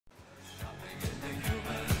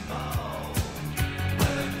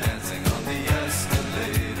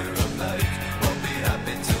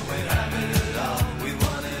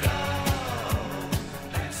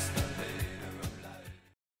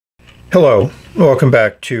Hello, welcome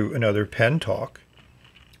back to another Pen Talk.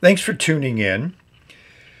 Thanks for tuning in.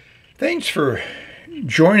 Thanks for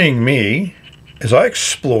joining me as I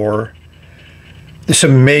explore this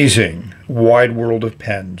amazing wide world of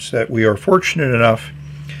pens that we are fortunate enough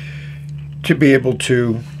to be able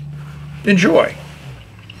to enjoy.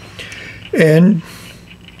 And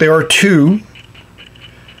there are two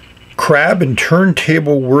crab and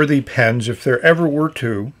turntable worthy pens, if there ever were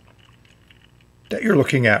two, that you're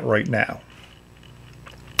looking at right now.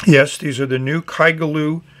 Yes, these are the new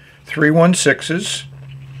Kaigelu 316s,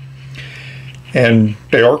 and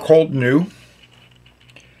they are called new.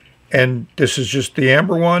 And this is just the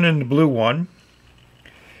amber one and the blue one.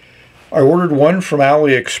 I ordered one from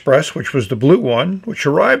AliExpress, which was the blue one, which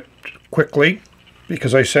arrived quickly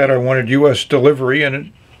because I said I wanted US delivery,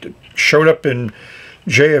 and it showed up in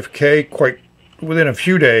JFK quite within a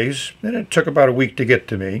few days, and it took about a week to get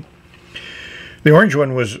to me. The orange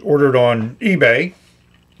one was ordered on eBay,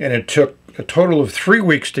 and it took a total of 3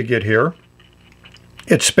 weeks to get here.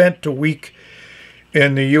 It spent a week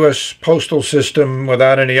in the U.S. postal system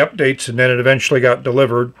without any updates, and then it eventually got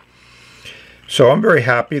delivered. So I'm very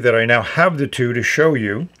happy that I now have the two to show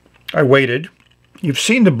you. I waited. You've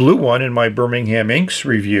seen the blue one in my Birmingham Inks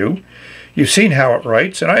review. You've seen how it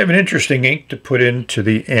writes, and I have an interesting ink to put into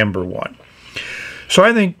the amber one. So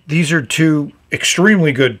I think these are two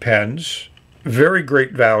extremely good pens. Very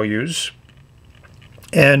great values,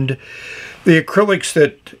 and the acrylics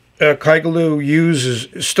that Kaigelu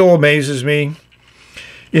uses still amazes me.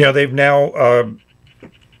 You know, they've now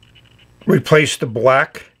replaced the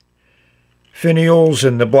black finials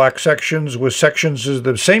and the black sections with sections of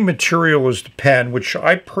the same material as the pen, which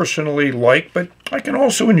I personally like, but I can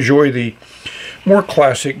also enjoy the more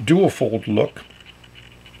classic dual fold look.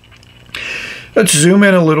 Let's zoom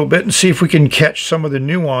in a little bit and see if we can catch some of the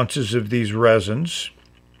nuances of these resins.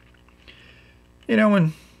 You know,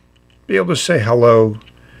 and be able to say hello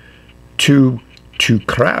to two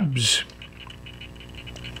crabs.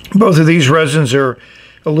 Both of these resins are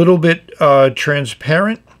a little bit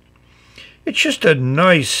transparent. It's just a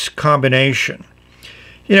nice combination.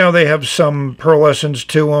 You know, they have some pearlescence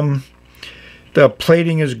to them. The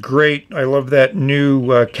plating is great. I love that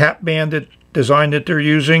new cap band design that they're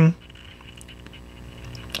using.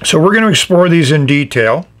 So we're going to explore these in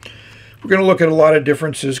detail. We're going to look at a lot of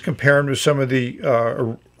differences comparing with some of the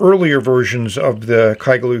earlier versions of the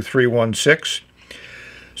Kaigelu 316.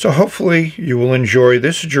 So hopefully you will enjoy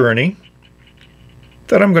this journey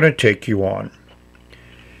that I'm going to take you on.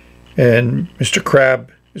 And Mr.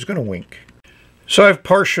 Crab is going to wink. So I've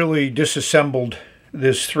partially disassembled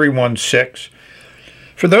this 316.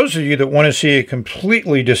 For those of you that want to see it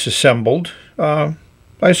completely disassembled,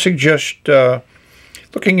 I suggest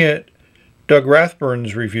looking at Doug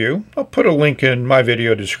Rathburn's review. I'll put a link in my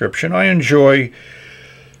video description. I enjoy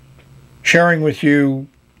sharing with you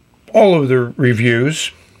all of the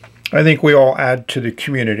reviews. I think we all add to the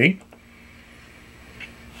community.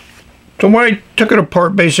 So I took it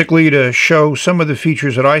apart basically to show some of the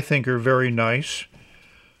features that I think are very nice,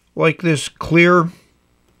 like this clear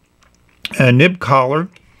nib collar.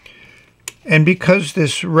 And because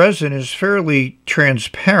this resin is fairly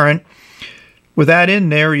transparent, with that in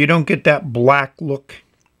there, you don't get that black look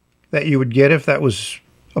that you would get if that was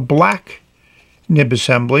a black nib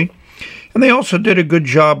assembly. And they also did a good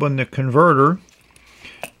job on the converter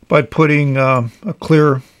by putting a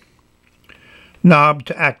clear knob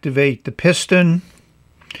to activate the piston.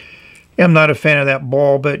 I'm not a fan of that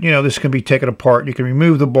ball, but you know, this can be taken apart. You can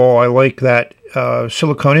remove the ball. I like that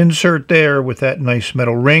silicone insert there with that nice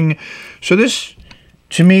metal ring. So this,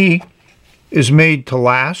 to me, is made to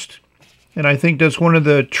last. And I think that's one of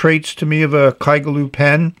the traits to me of a Kaigelu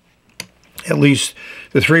pen. At least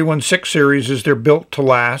the 316 series is they're built to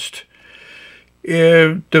last.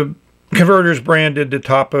 The converter's branded the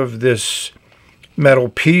top of this metal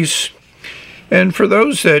piece. And for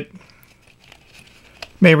those that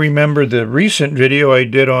may remember the recent video I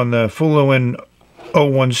did on the Fuluin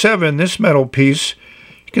 017, this metal piece,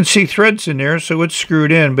 you can see threads in there, so it's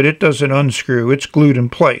screwed in, but it doesn't unscrew. It's glued in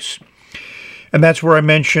place. And that's where I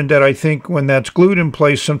mentioned that I think when that's glued in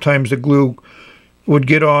place, sometimes the glue would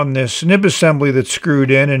get on this nib assembly that's screwed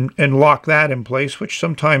in and lock that in place, which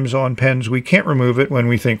sometimes on pens we can't remove it when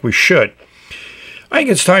we think we should. I think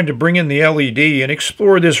it's time to bring in the LED and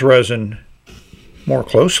explore this resin more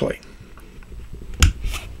closely.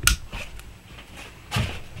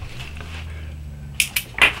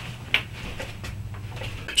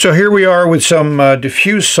 So here we are with some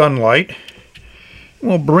diffuse sunlight.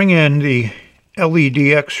 We'll bring in the LED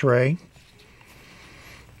X-ray.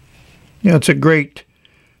 You know, it's a great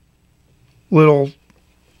little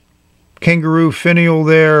kangaroo finial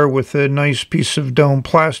there with a nice piece of dome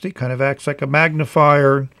plastic, kind of acts like a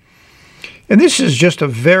magnifier. And this is just a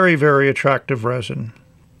very, very attractive resin.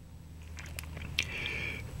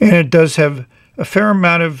 And it does have a fair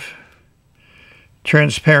amount of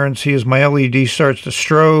transparency as my LED starts to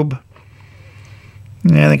strobe.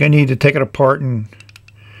 And I think I need to take it apart and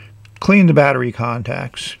clean the battery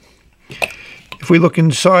contacts. If we look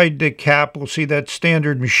inside the cap, we'll see that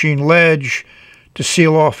standard machine ledge to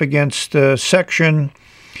seal off against the section.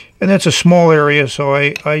 And that's a small area, so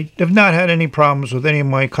I have not had any problems with any of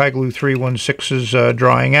my Kaigelu 316s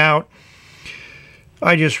drying out.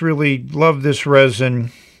 I just really love this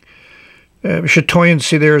resin.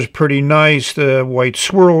 Chatoyancy there is pretty nice. The white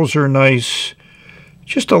swirls are nice.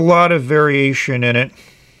 Just a lot of variation in it.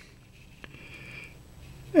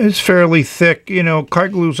 It's fairly thick. You know,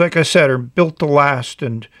 Kaigelus, like I said, are built to last,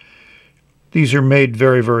 and these are made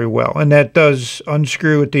very, very well. And that does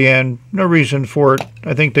unscrew at the end. No reason for it.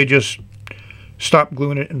 I think they just stopped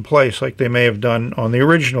gluing it in place like they may have done on the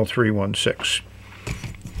original 316.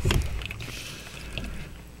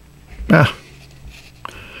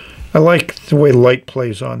 I like the way light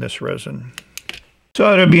plays on this resin.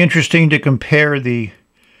 So it'll be interesting to compare the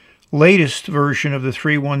latest version of the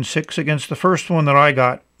 316 against the first one that I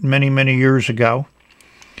got many, many years ago.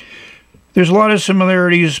 There's a lot of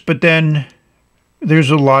similarities, but then there's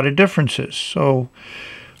a lot of differences. So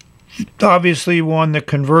obviously the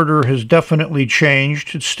converter has definitely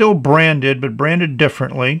changed. It's still branded, but branded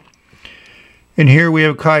differently. And here we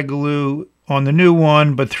have Kaigelu on the new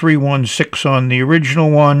one, but 316 on the original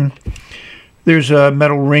one. There's a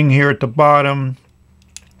metal ring here at the bottom.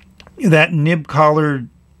 That nib collar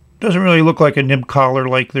doesn't really look like a nib collar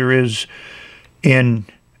like there is in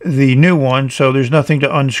the new one, so there's nothing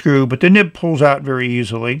to unscrew, but the nib pulls out very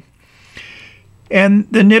easily.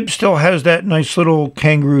 And the nib still has that nice little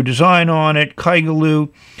kangaroo design on it. Kaigelu,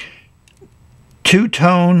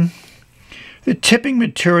 two-tone. The tipping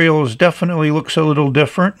materials definitely looks a little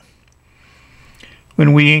different.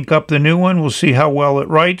 When we ink up the new one, we'll see how well it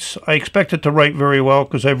writes. I expect it to write very well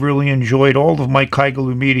because I've really enjoyed all of my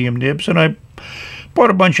Kaigelu medium nibs, and I bought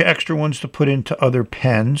a bunch of extra ones to put into other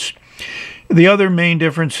pens. The other main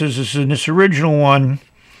difference is in this original one,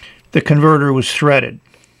 the converter was threaded.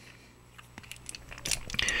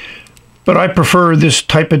 But I prefer this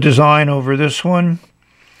type of design over this one.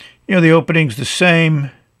 You know, the opening's the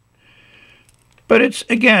same. But it's,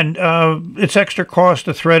 again, it's extra cost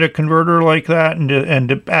to thread a converter like that and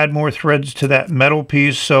to add more threads to that metal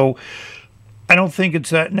piece. So I don't think it's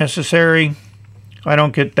that necessary. I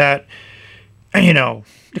don't get that, you know,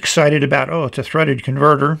 excited about, oh, it's a threaded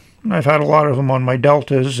converter. I've had a lot of them on my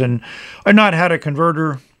Deltas, and I've not had a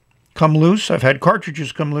converter come loose. I've had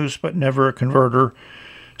cartridges come loose, but never a converter.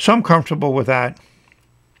 So I'm comfortable with that.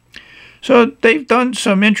 So they've done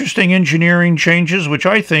some interesting engineering changes, which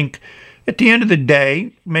I think, at the end of the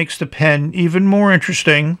day, makes the pen even more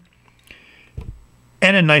interesting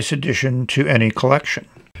and a nice addition to any collection.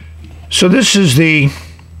 So this is the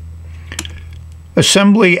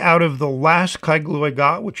assembly out of the last Kaigelu I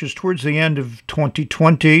got, which is towards the end of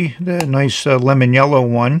 2020, the nice lemon yellow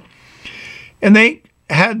one. And they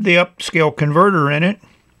had the upscale converter in it.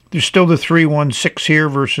 There's still the 316 here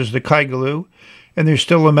versus the Kaigelu, and there's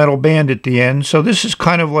still a metal band at the end. So this is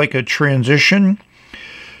kind of like a transition.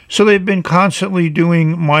 So they've been constantly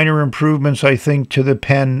doing minor improvements, I think, to the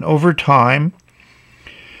pen over time.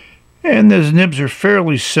 And the nibs are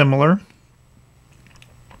fairly similar.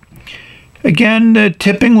 Again, the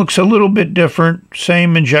tipping looks a little bit different.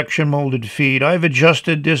 Same injection molded feed. I've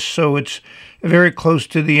adjusted this so it's very close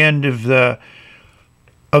to the end of the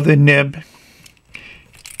nib.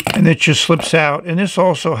 And it just slips out. And this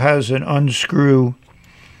also has an unscrew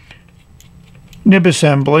nib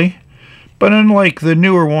assembly. But unlike the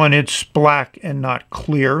newer one, it's black and not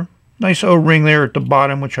clear. Nice O-ring there at the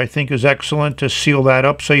bottom, which I think is excellent to seal that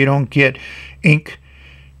up so you don't get ink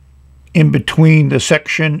in between the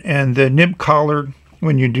section and the nib collar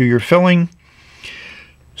when you do your filling.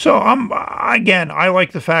 So again, I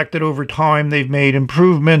like the fact that over time they've made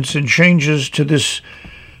improvements and changes to this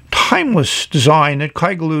timeless design that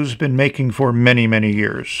Kaigelu's been making for many, many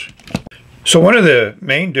years. So one of the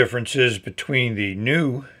main differences between the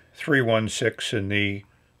new 316 and the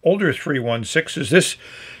older 316 is this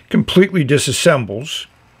completely disassembles.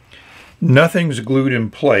 Nothing's glued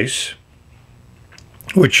in place,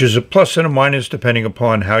 which is a plus and a minus depending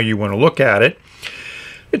upon how you want to look at it.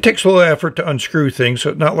 It takes a little effort to unscrew things,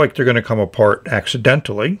 so it's not like they're going to come apart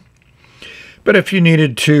accidentally. But if you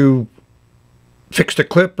needed to fix the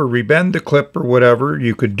clip or rebend the clip or whatever,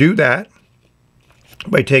 you could do that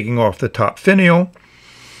by taking off the top finial.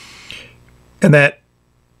 And that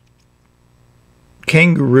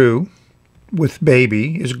Kaigelu with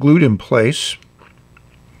baby is glued in place.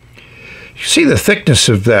 You see the thickness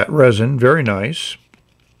of that resin, very nice.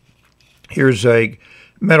 Here's a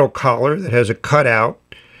metal collar that has a cutout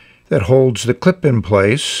that holds the clip in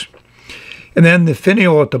place. And then the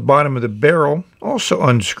finial at the bottom of the barrel also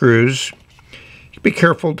unscrews. Be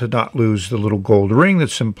careful to not lose the little gold ring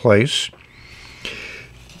that's in place.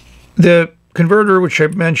 The converter, which I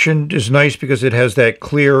mentioned, is nice because it has that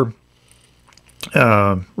clear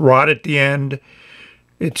rod at the end.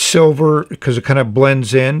 It's silver because it kind of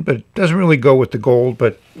blends in, but it doesn't really go with the gold,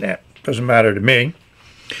 but it doesn't matter to me.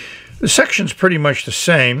 The section's pretty much the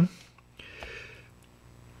same.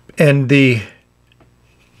 And the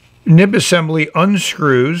nib assembly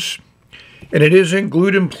unscrews, and it is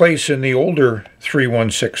glued in place in the older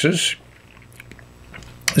 316s.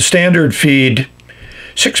 The standard feed,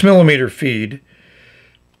 6mm feed,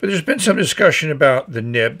 but there's been some discussion about the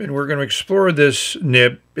nib, and we're going to explore this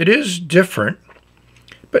nib. It is different,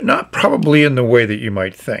 but not probably in the way that you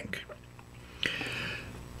might think.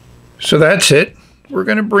 So that's it. We're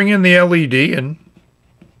going to bring in the LED and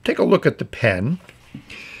take a look at the pen.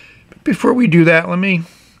 But before we do that, let me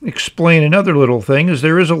explain another little thing, is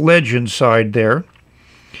there is a ledge inside there.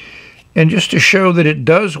 And just to show that it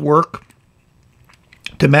does work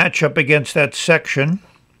to match up against that section,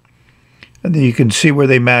 and then you can see where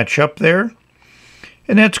they match up there.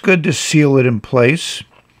 And that's good to seal it in place.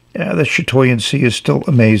 Yeah, the chatoyancy is still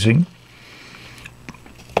amazing.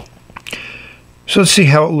 So let's see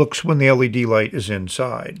how it looks when the LED light is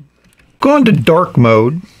inside. Go into dark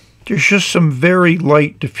mode. There's just some very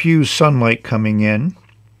light diffuse sunlight coming in.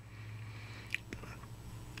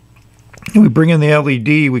 We bring in the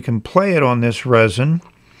LED, we can play it on this resin.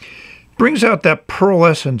 Brings out that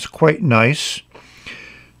pearlescence quite nice,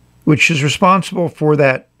 which is responsible for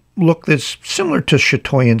that look that's similar to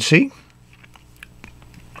chatoyancy.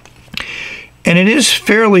 And it is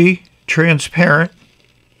fairly transparent.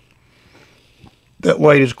 That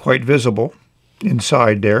light is quite visible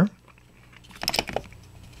inside there.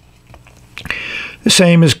 The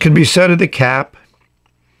same as can be said of the cap.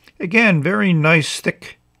 Again, very nice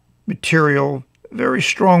thick material, very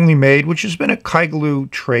strongly made, which has been a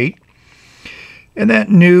Kaigelu trait. And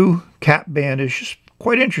that new cap band is just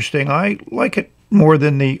quite interesting. I like it more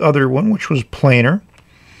than the other one, which was plainer.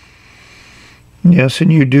 Yes,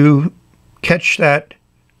 and you do catch that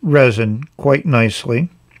resin quite nicely.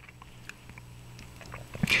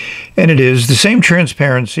 And it is the same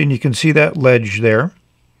transparency, and you can see that ledge there.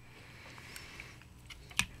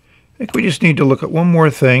 I think we just need to look at one more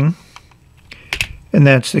thing, and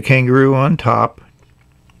that's the Kaigelu on top.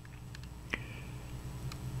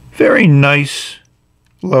 Very nice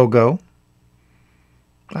logo.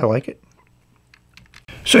 I like it.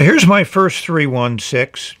 So here's my first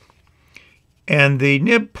 316, and the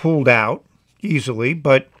nib pulled out easily,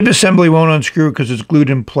 but the assembly won't unscrew because it's glued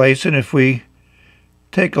in place. And if we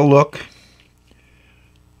take a look,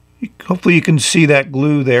 hopefully you can see that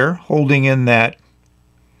glue there holding in that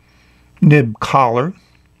nib collar.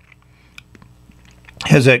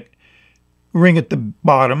 Has that ring at the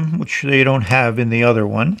bottom, which they don't have in the other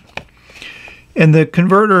one. And the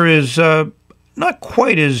converter is not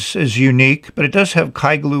quite as unique, but it does have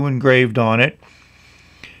Kaigelu engraved on it.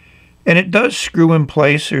 And it does screw in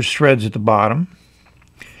place. There's threads at the bottom.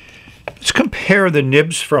 Let's compare the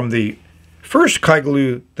nibs from the first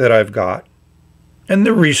Kaigelu that I've got and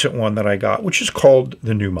the recent one that I got, which is called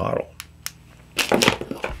the new model.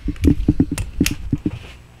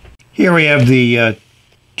 Here we have the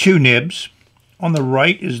two nibs. On the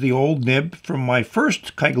right is the old nib from my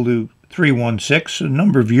first Kaigelu 316 a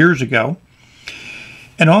number of years ago.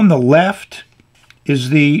 And on the left is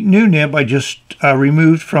the new nib I just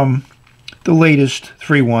removed from the latest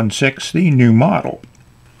 316, the new model.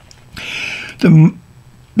 The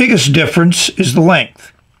biggest difference is the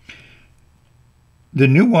length. The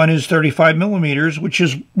new one is 35mm, which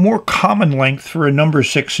is more common length for a number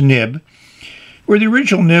 6 nib, where the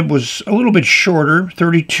original nib was a little bit shorter,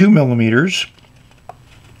 32mm.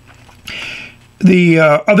 The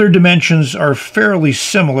other dimensions are fairly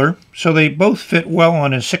similar, so they both fit well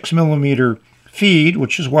on a 6mm feed,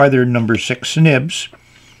 which is why they're number 6 nibs.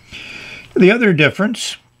 The other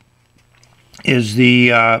difference is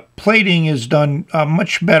the plating is done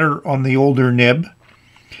much better on the older nib.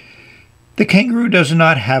 The Kaigelu does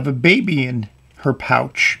not have a baby in her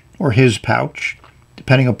pouch, or his pouch,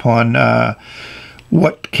 depending upon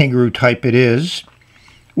what Kaigelu type it is.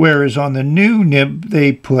 Whereas on the new nib,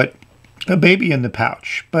 they put a baby in the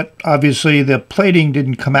pouch. But obviously the plating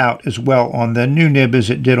didn't come out as well on the new nib as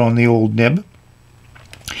it did on the old nib.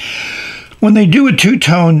 When they do a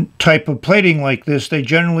two-tone type of plating like this, they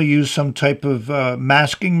generally use some type of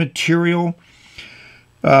masking material.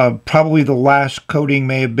 Probably the last coating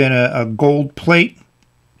may have been a gold plate.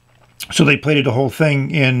 So they plated the whole thing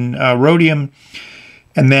in rhodium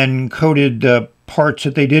and then coated parts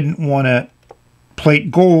that they didn't want to plate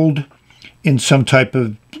gold in some type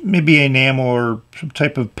of, maybe enamel or some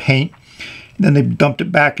type of paint. And then they dumped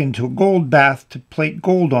it back into a gold bath to plate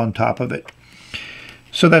gold on top of it.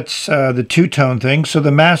 So that's the two-tone thing. So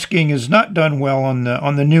the masking is not done well on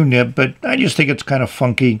the new nib, but I just think it's kind of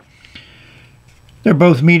funky. They're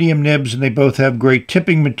both medium nibs, and they both have great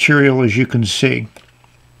tipping material, as you can see.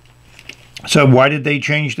 So why did they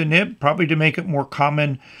change the nib? Probably to make it more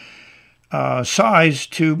common size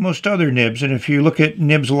to most other nibs. And if you look at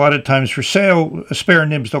nibs a lot of times for sale, spare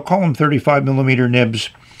nibs, they'll call them 35mm nibs,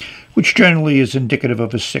 which generally is indicative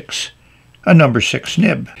of a number 6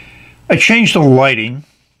 nib. I changed the lighting,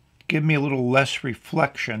 give me a little less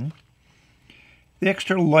reflection. The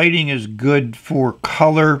extra lighting is good for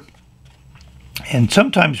color and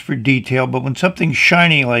sometimes for detail, but when something's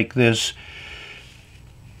shiny like this,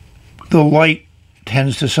 the light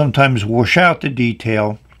tends to sometimes wash out the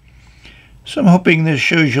detail. So I'm hoping this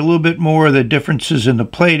shows you a little bit more of the differences in the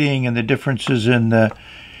plating and the differences in the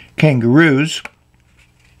kangaroos.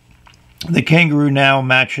 The kangaroo now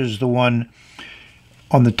matches the one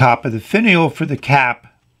on the top of the finial for the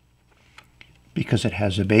cap because it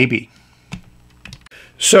has a baby.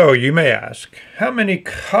 So you may ask, how many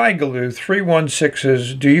Kaigelu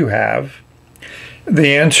 316s do you have?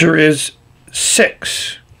 The answer is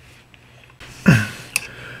 6.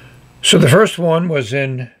 So the first one was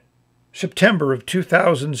in September of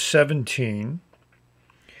 2017.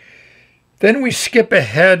 Then we skip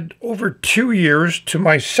ahead over 2 years to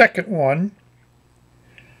my second one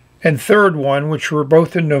and third one, which were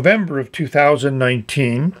both in November of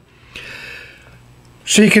 2019.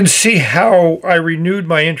 So you can see how I renewed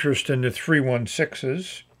my interest in the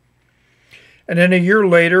 316s. And then a year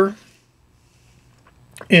later,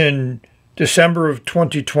 in December of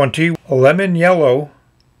 2020, a lemon yellow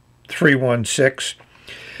 316.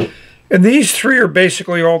 And these three are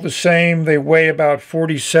basically all the same. They weigh about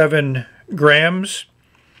 47 grams.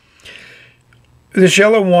 This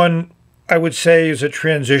yellow one, I would say, is a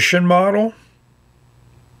transition model.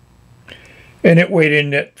 And it weighed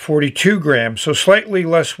in at 42 grams, so slightly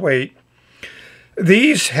less weight.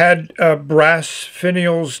 These had brass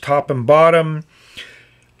finials, top and bottom.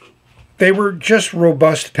 They were just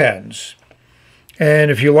robust pens.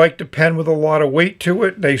 And if you liked a pen with a lot of weight to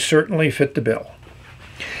it, they certainly fit the bill.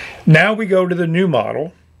 Now we go to the new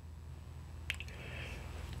model,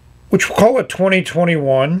 which we'll call it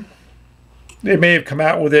 2021. They may have come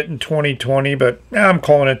out with it in 2020, but I'm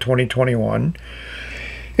calling it 2021.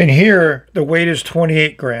 And here, the weight is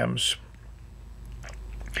 28 grams.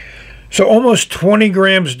 So almost 20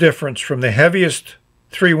 grams difference from the heaviest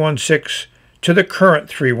 316 to the current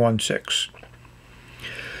 316.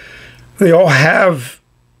 They all have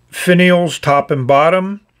finials, top and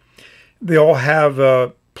bottom. They all have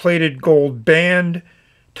a plated gold band,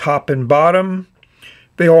 top and bottom.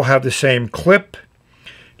 They all have the same clip.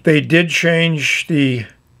 They did change the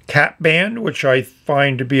cap band, which I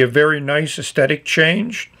find to be a very nice aesthetic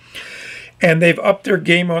change. And they've upped their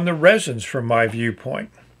game on the resins from my viewpoint.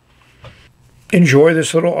 Enjoy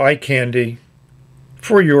this little eye candy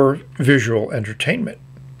for your visual entertainment.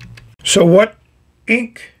 So what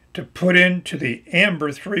ink to put into the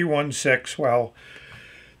Amber 316? Well,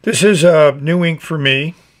 this is a new ink for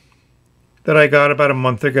me that I got about a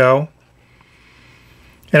month ago.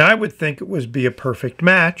 And I would think it would be a perfect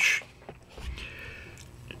match.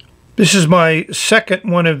 This is my second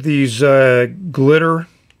one of these glitter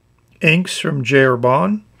inks from J.R.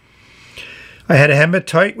 Bond. I had a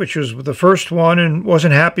hematite, which was the first one, and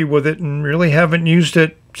wasn't happy with it and really haven't used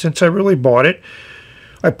it since I really bought it.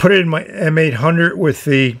 I put it in my M800 with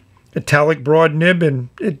the metallic broad nib, and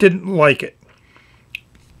it didn't like it.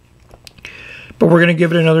 But we're going to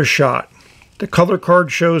give it another shot. The color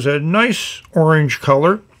card shows a nice orange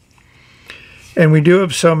color, and we do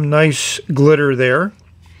have some nice glitter there.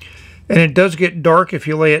 And it does get dark if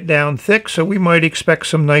you lay it down thick, so we might expect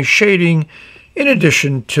some nice shading in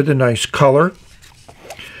addition to the nice color.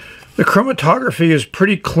 The chromatography is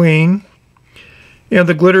pretty clean. You know,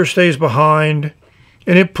 the glitter stays behind,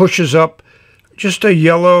 and it pushes up just a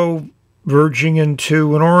yellow verging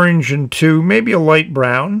into an orange into maybe a light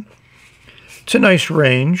brown. It's a nice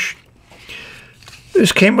range.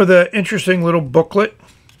 This came with an interesting little booklet.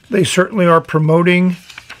 They certainly are promoting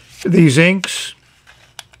these inks.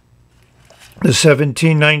 The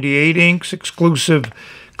 1798 inks exclusive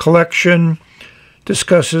collection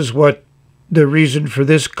discusses what the reason for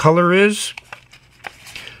this color is.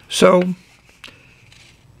 So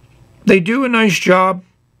they do a nice job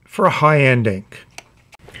for a high-end ink.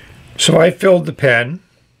 So I filled the pen,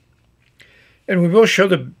 and we will show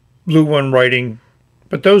the blue one writing,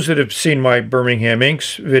 but those that have seen my Birmingham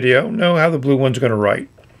Inks video know how the blue one's going to write.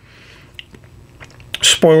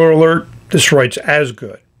 Spoiler alert, this writes as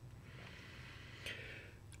good.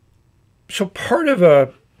 So part of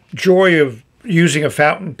a joy of using a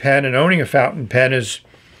fountain pen and owning a fountain pen is,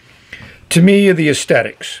 to me, the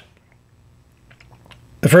aesthetics.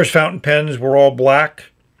 The first fountain pens were all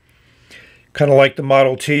black, kind of like the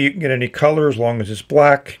Model T. You can get any color as long as it's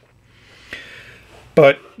black.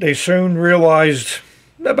 But they soon realized,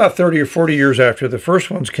 about 30 or 40 years after the first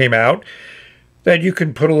ones came out, that you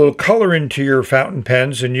can put a little color into your fountain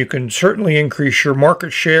pens, and you can certainly increase your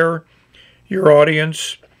market share, your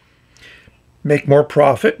audience, make more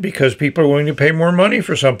profit, because people are willing to pay more money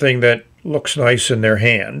for something that looks nice in their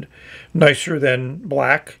hand. Nicer than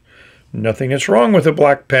black. Nothing that's wrong with a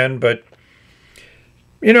black pen, but,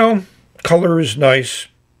 you know, color is nice,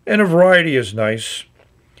 and a variety is nice.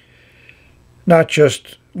 Not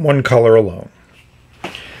just one color alone.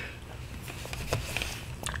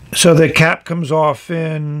 So the cap comes off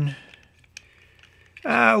in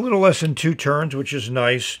a little less than 2 turns, which is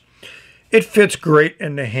nice. It fits great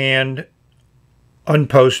in the hand,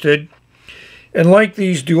 unposted. And like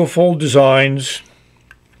these dual fold designs,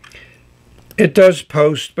 it does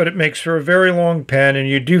post, but it makes for a very long pen, and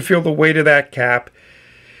you do feel the weight of that cap.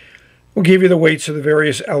 We'll give you the weights of the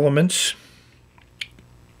various elements.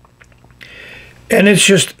 And it's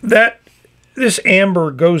just that this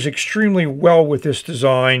amber goes extremely well with this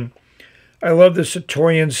design. I love this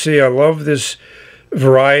etoyency. I love this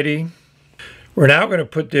variety. We're now going to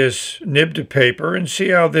put this nib to paper and see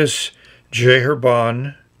how this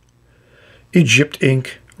Jeherbon Egypt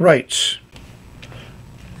ink writes.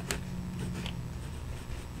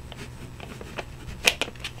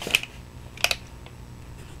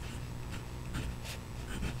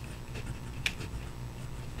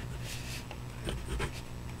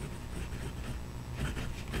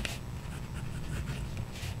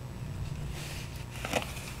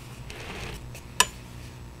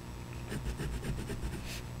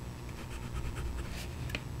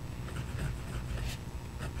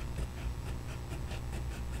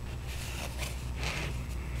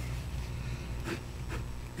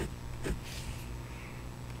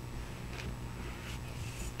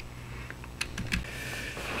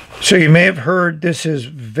 So you may have heard this is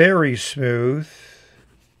very smooth.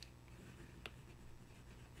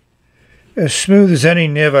 As smooth as any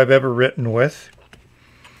nib I've ever written with.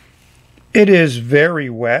 It is very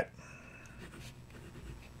wet.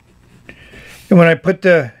 And when I put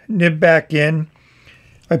the nib back in,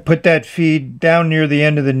 I put that feed down near the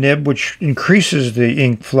end of the nib, which increases the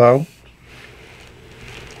ink flow.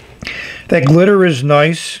 That glitter is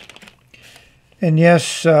nice. And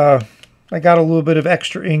yes, I got a little bit of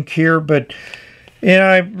extra ink here, but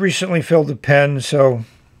I recently filled the pen, so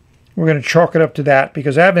we're going to chalk it up to that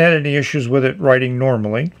because I haven't had any issues with it writing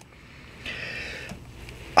normally.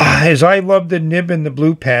 As I love the nib in the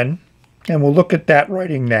blue pen, and we'll look at that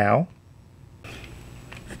writing now.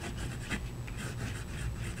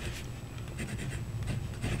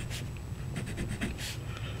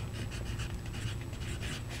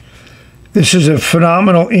 This is a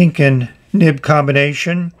phenomenal ink and nib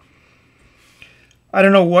combination. I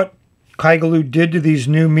don't know what Kaigelu did to these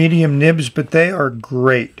new medium nibs, but they are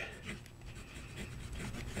great.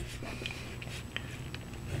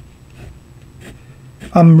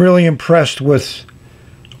 I'm really impressed with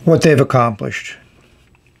what they've accomplished.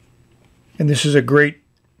 And this is a great,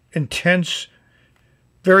 intense,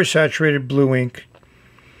 very saturated blue ink.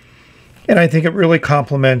 And I think it really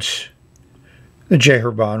complements the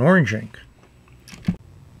Jeherbon orange ink.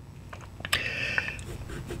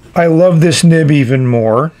 I love this nib even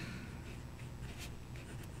more.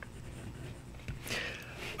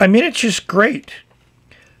 I mean, it's just great.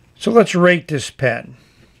 So let's rate this pen.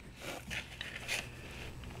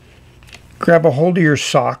 Grab a hold of your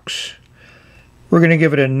socks. We're going to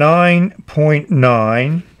give it a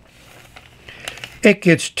 9.9. It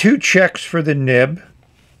gets 2 checks for the nib.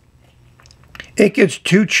 It gets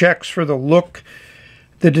 2 checks for the look,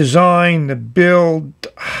 the design, the build.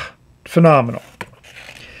 Phenomenal.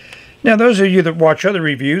 Now, those of you that watch other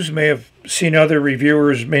reviews may have seen other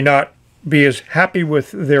reviewers may not be as happy with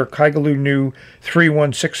their Kaigelu new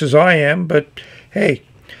 316 as I am, but hey,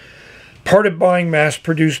 part of buying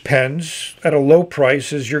mass-produced pens at a low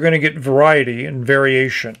price is you're going to get variety and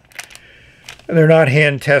variation. And they're not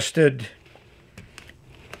hand-tested,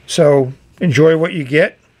 so enjoy what you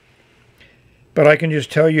get. but I can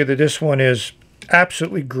just tell you that this one is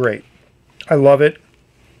absolutely great. I love it.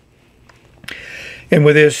 And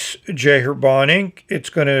with this J. Herbon ink, it's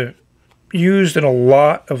going to used in a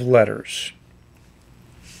lot of letters.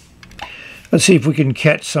 Let's see if we can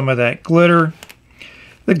catch some of that glitter.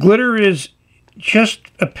 The glitter is just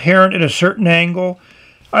apparent at a certain angle.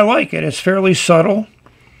 I like it. It's fairly subtle.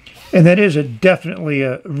 And that is definitely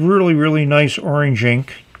a really, really nice orange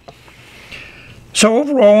ink. So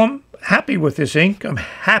overall, I'm happy with this ink. I'm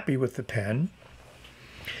happy with the pen.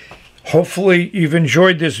 Hopefully you've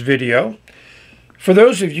enjoyed this video. For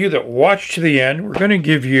those of you that watch to the end, we're going to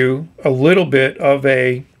give you a little bit of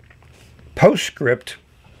a postscript.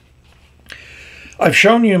 I've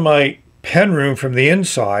shown you my pen room from the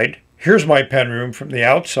inside. Here's my pen room from the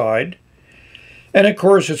outside. And of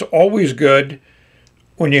course, it's always good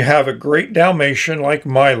when you have a great Dalmatian like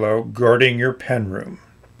Milo guarding your pen room.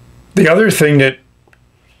 The other thing that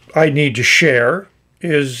I need to share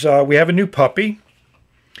is we have a new puppy.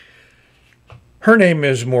 Her name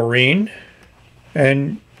is Maureen.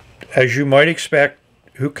 And as you might expect,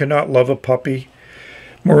 who cannot love a puppy?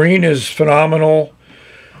 Maureen is phenomenal.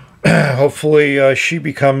 Hopefully she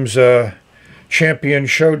becomes a champion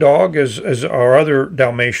show dog as our other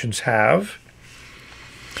Dalmatians have.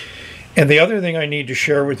 And the other thing I need to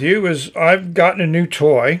share with you is I've gotten a new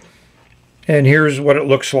toy. And here's what it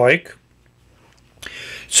looks like.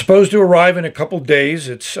 It's supposed to arrive in a couple days.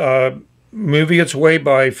 It's moving its way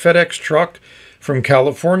by FedEx truck from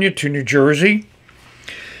California to New Jersey.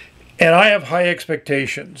 And I have high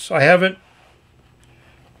expectations. I haven't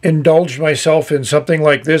indulged myself in something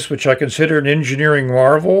like this, which I consider an engineering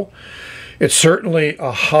marvel. It's certainly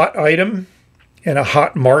a hot item in a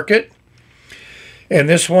hot market. And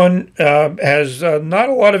this one has not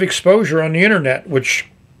a lot of exposure on the internet, which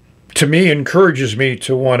to me encourages me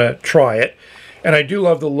to want to try it. And I do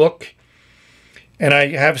love the look. And I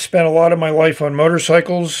have spent a lot of my life on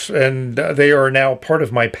motorcycles, and they are now part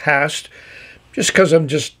of my past. Just because I'm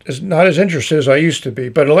just not as interested as I used to be.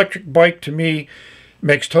 But an electric bike to me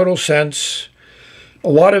makes total sense. A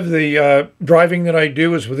lot of the driving that I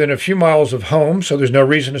do is within a few miles of home, so there's no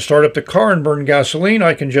reason to start up the car and burn gasoline.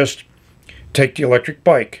 I can just take the electric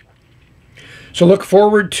bike. So look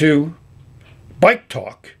forward to bike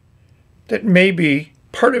talk that may be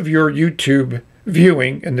part of your YouTube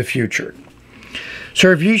viewing in the future.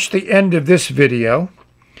 So if you reached the end of this video,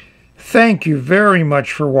 thank you very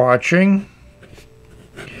much for watching.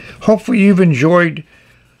 Hopefully you've enjoyed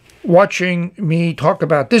watching me talk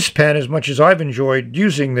about this pen as much as I've enjoyed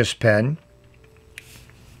using this pen.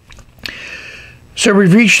 So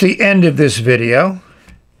we've reached the end of this video,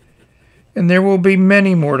 and there will be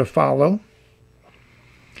many more to follow.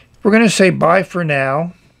 We're going to say bye for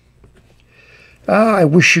now. I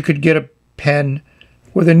wish you could get a pen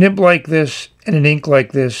with a nib like this and an ink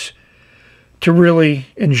like this to really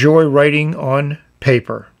enjoy writing on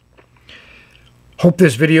paper. Hope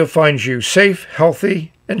this video finds you safe,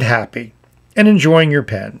 healthy, and happy, and enjoying your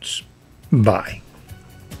pens. Bye.